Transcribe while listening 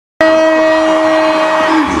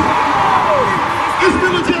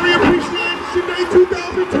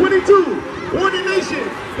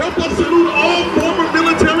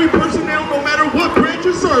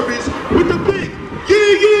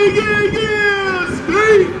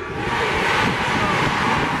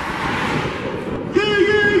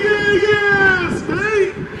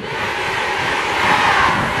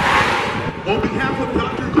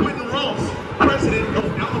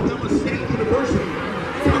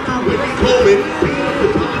Coleman, Dean of the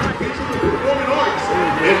College of Visual and Performing Arts,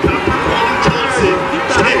 and Dr. Connie Johnson,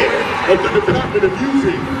 Chair of the Department of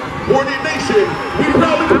Music. Hornet Nation, we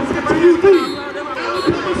proudly present to you the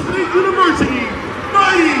Alabama State University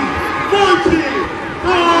Mighty Marching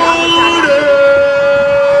Hornets!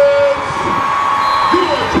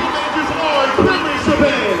 Your drum majors are Bradley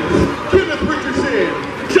Chavez, Kenneth Richardson,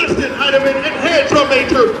 Justin Heidemann, and head drum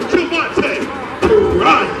major Javante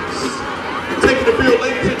Grimes. Taking the field,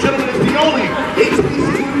 ladies and gentlemen, is the only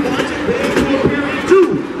HBCU marching band to appear in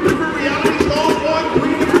 2 different reality shows on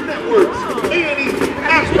 3 different networks: A&E,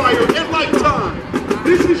 Aspire, and Lifetime.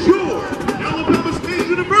 This is your Alabama State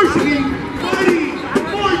University Mighty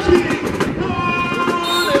Marching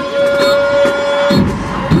Hornets!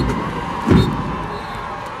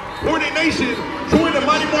 Hornet Nation, join the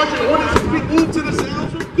Mighty Marching Hornets as we move to the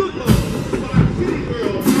sounds of Good Love by City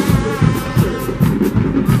Girls.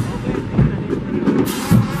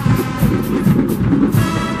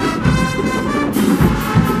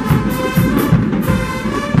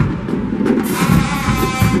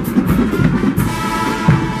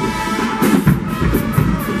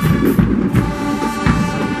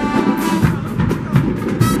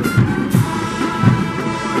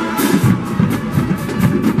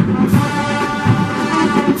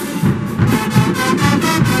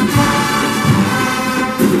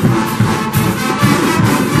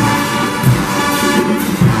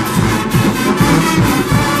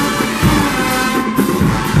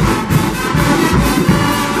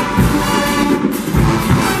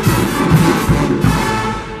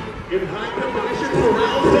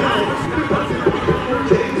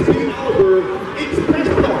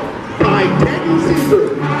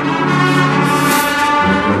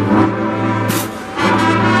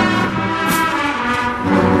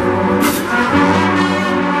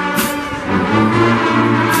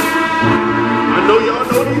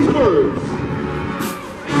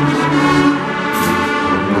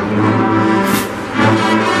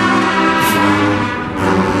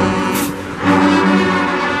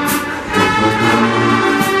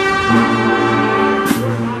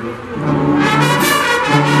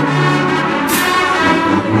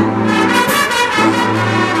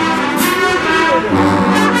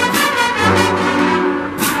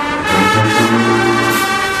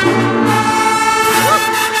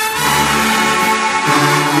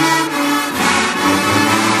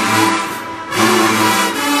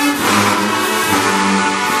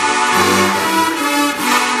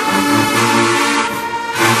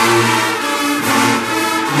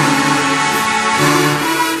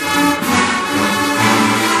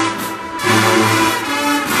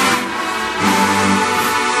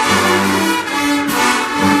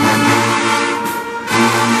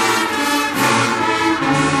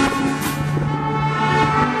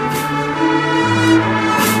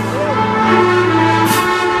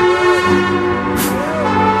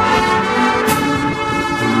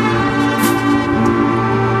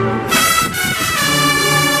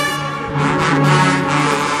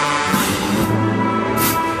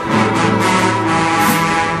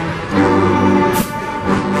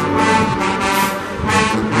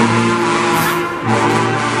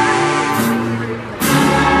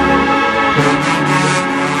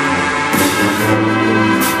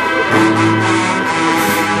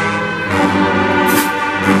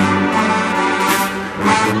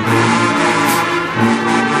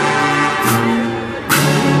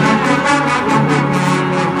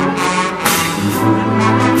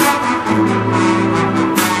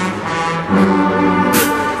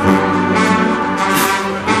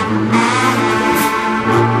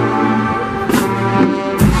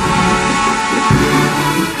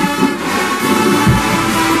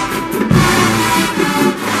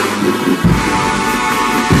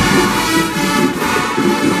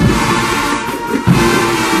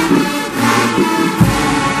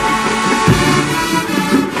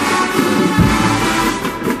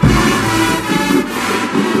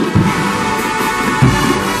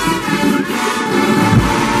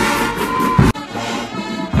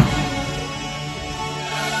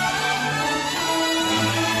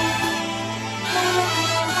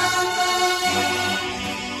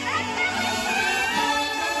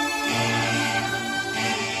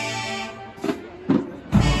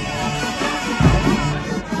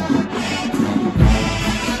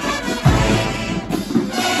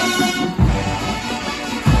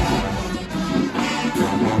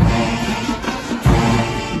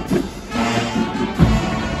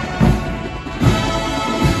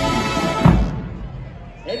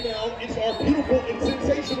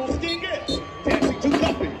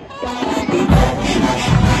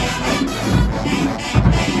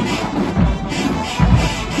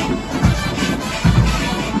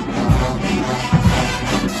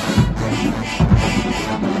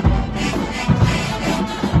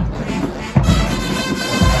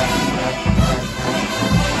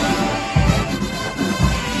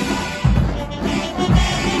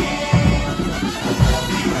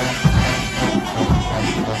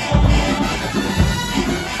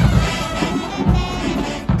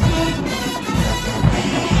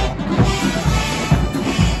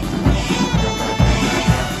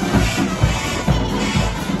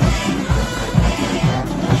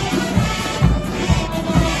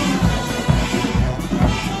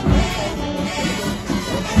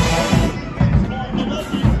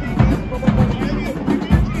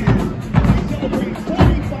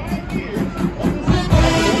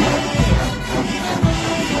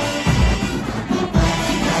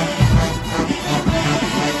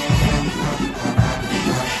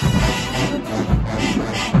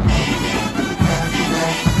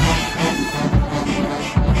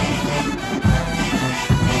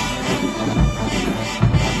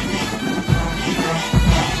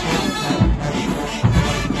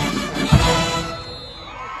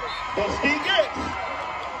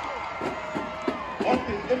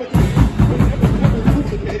 often imitated whenever ever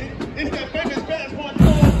duplicated. It's that famous basketball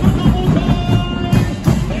called the double time.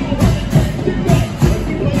 Now sit back as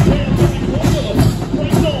we play jam back on Phillips,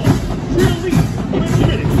 Frank on, cheerlead, 20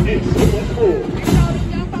 minutes, and so much more.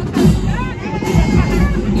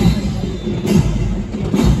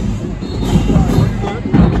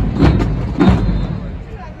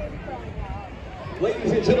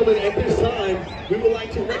 Ladies and gentlemen, at this time, we would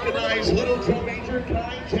like to recognize Little Drum Major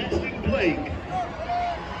Kai Jackson Blake.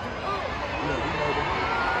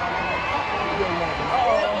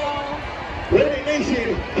 Hornet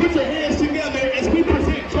Nation, put your hands together as we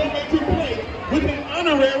present Drum Major Blake with an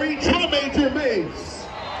honorary Drum Major mace.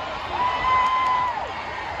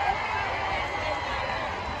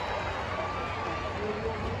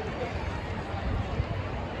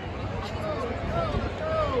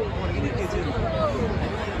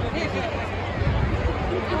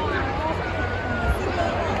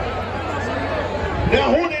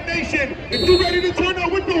 Now, Hornet Nation, if you're ready to turn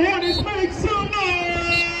up with the Hornets, make some noise!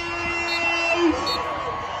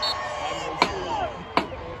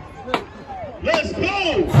 Let's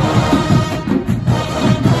go!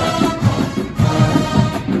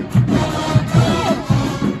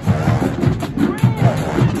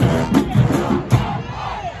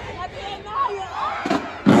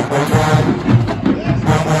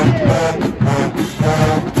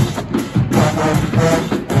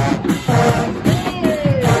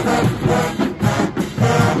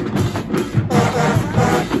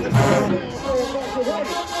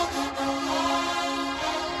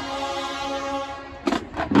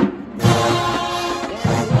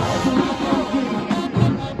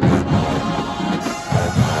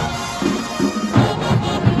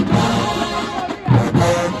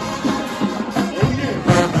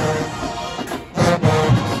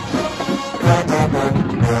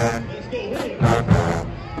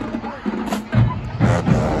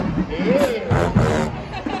 Yeah.